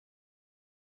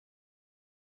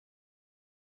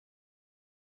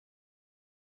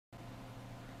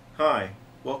Hi,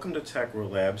 welcome to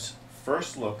TechwareLabs'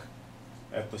 first look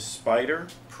at the Spyder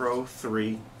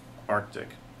Pro-3 Arctic.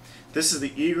 This is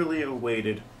the eagerly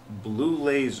awaited blue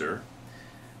laser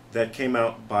that came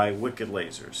out by Wicked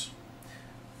Lasers.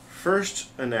 First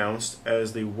announced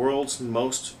as the world's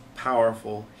most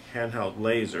powerful handheld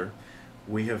laser,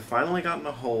 we have finally gotten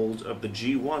a hold of the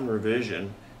G1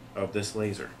 revision of this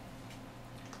laser.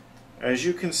 As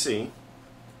you can see,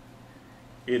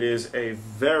 it is a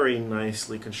very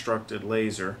nicely constructed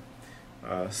laser.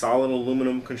 Solid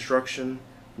aluminum construction,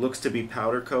 looks to be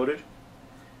powder coated.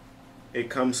 It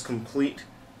comes complete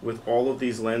with all of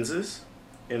these lenses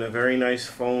in a very nice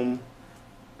foam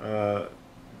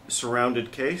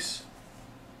surrounded case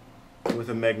with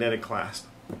a magnetic clasp.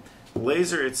 The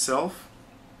laser itself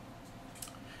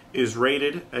is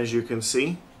rated, as you can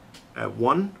see, at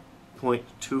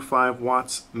 1.25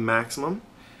 watts maximum.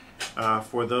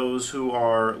 For those who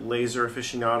are laser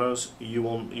aficionados,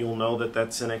 you'll know that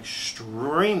that's an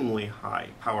extremely high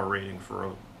power rating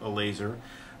for a laser,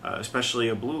 especially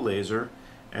a blue laser,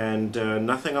 and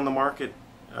nothing on the market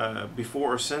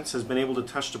before or since has been able to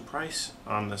touch the price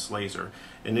on this laser.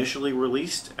 Initially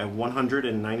released at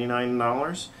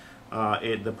 $199,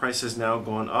 the price has now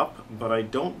gone up, but I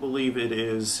don't believe it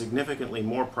is significantly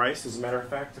more priced. As a matter of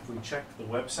fact, if we check the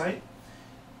website,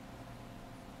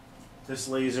 this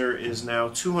laser is now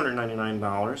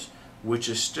 $299, which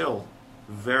is still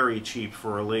very cheap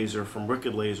for a laser from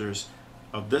Wicked Lasers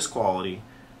of this quality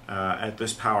at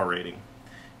this power rating.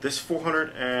 This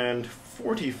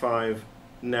 445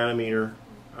 nanometer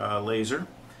laser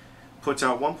puts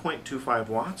out 1.25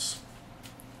 watts,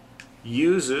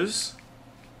 uses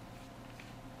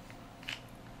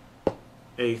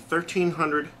a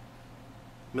 1300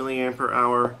 milliampere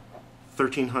hour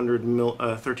 1300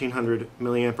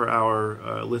 milliampere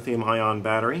hour lithium ion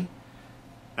battery,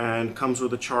 and comes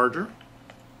with a charger.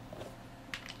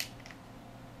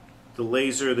 The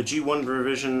G1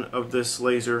 revision of this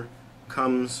laser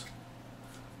comes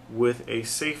with a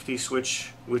safety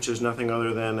switch, which is nothing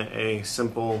other than a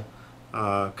simple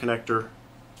connector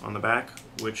on the back,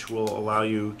 which will allow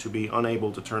you to be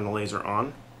unable to turn the laser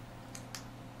on.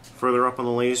 Further up on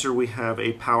the laser, we have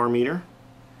a power meter.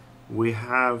 We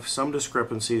have some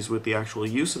discrepancies with the actual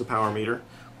use of the power meter,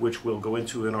 which we'll go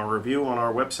into in our review on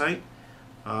our website.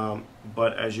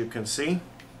 But as you can see,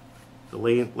 the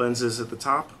lenses at the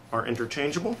top are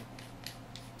interchangeable,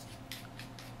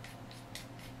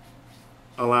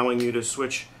 allowing you to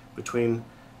switch between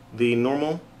the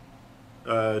normal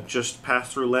just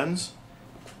pass-through lens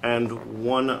and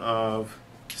one of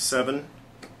 7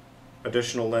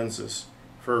 additional lenses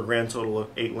for a grand total of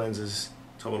 8 lenses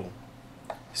total.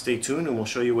 Stay tuned and we'll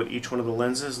show you what each one of the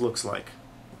lenses looks like.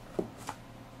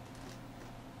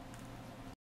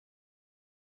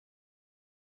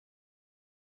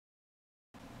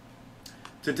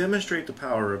 To demonstrate the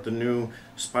power of the new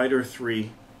Spyder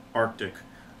III Arctic,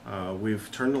 we've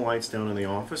turned the lights down in the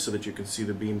office so that you can see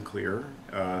the beam clearer,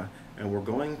 and we're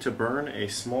going to burn a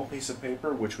small piece of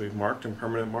paper which we've marked in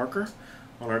permanent marker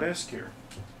on our desk here.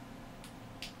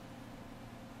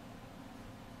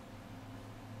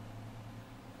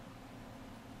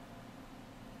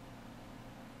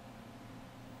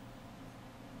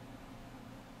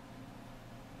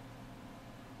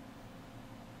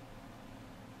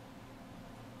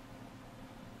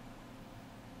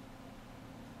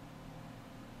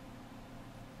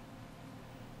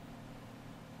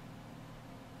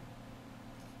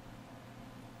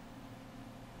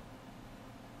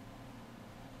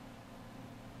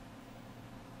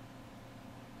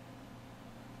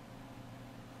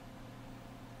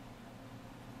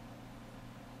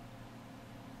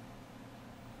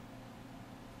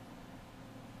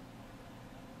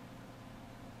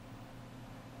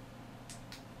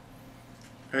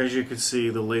 As you can see,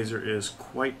 the laser is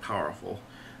quite powerful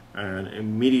and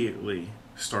immediately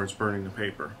starts burning the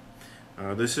paper.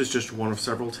 This is just one of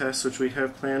several tests which we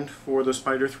have planned for the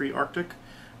Spyder III Arctic.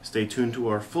 Stay tuned to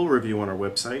our full review on our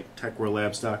website,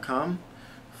 TechwareLabs.com,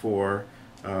 for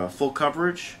full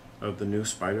coverage of the new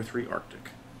Spyder III Arctic.